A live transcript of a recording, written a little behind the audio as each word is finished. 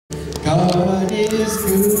God is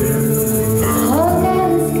good. Oh,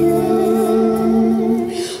 God is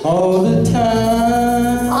good. All the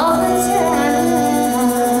time. All the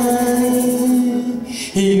time.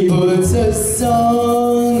 He puts a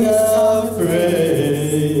song of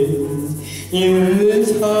praise in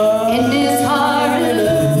this heart. In this heart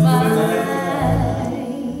of mine.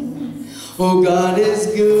 Oh, God is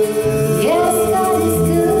good. Yes, God is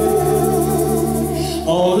good.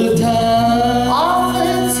 All the time. All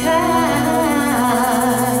the time.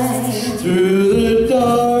 Through the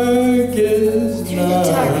darkest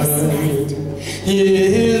night.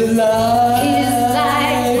 His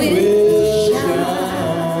light will shine.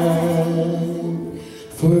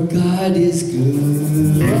 For God is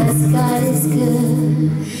good. Yes, God is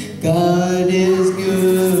good. God is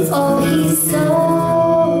good. Oh, He's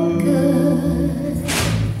so good.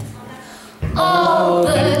 All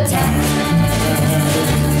the time.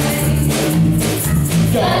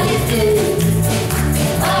 God is good.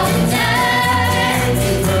 All the time.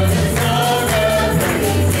 All the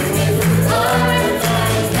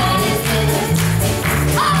time. God is good.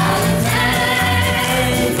 All the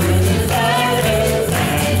time. His light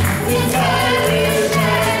will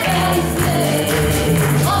shine. God is good.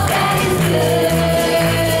 Oh, God is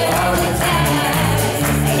good. All the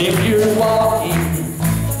time. And if you're walking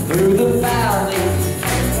through the valley,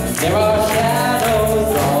 there are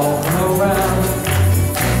shadows all around.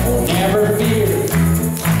 Oh, never fear,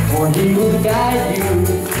 for He will guide you.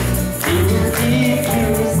 He will keep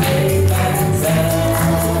you safe and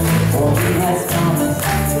sound. For He has promised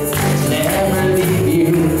to never leave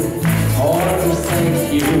you or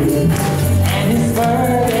forsake you. And His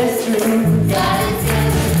word is true. God is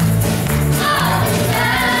good. All the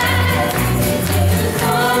time.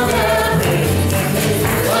 All the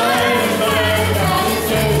God is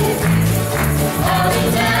good. All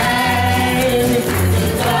the time.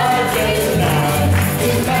 Darkest night.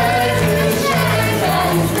 His light will shine.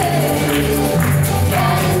 God is good.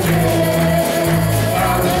 God is good.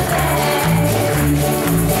 All the time.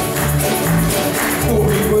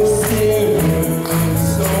 We were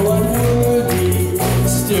sinners, so unworthy.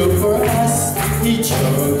 Still for us, He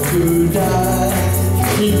chose to die.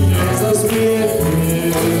 He fills us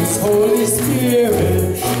with His Holy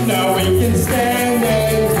Spirit. Now we can stand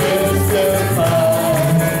and testify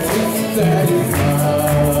that His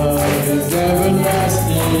love is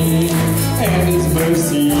everlasting and His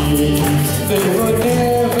mercy, they would